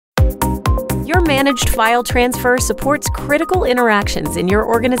Your managed file transfer supports critical interactions in your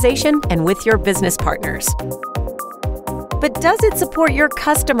organization and with your business partners. But does it support your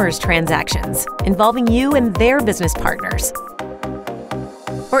customers' transactions, involving you and their business partners?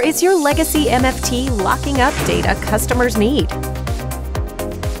 Or is your legacy MFT locking up data customers need?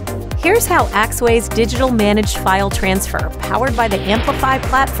 Here's how Axway's digital managed file transfer, powered by the Amplify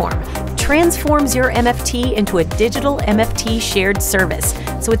platform, transforms your MFT into a digital MFT shared service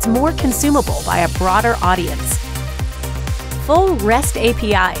so it's more consumable by a broader audience. Full REST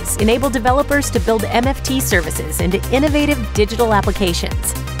APIs enable developers to build MFT services into innovative digital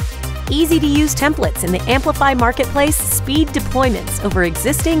applications. Easy-to-use templates in the Amplify marketplace speed deployments over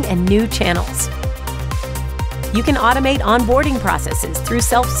existing and new channels. You can automate onboarding processes through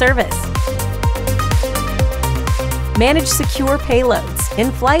self-service. Manage secure payloads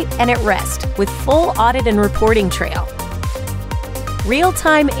in flight and at rest with full audit and reporting trail.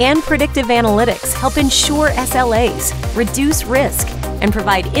 Real-time and predictive analytics help ensure SLAs, reduce risk, and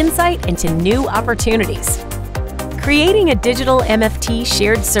provide insight into new opportunities. Creating a digital MFT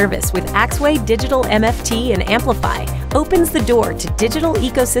shared service with Axway Digital MFT and Amplify opens the door to digital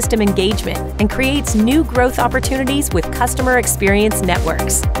ecosystem engagement and creates new growth opportunities with customer experience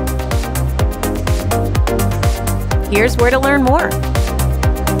networks. Here's where to learn more.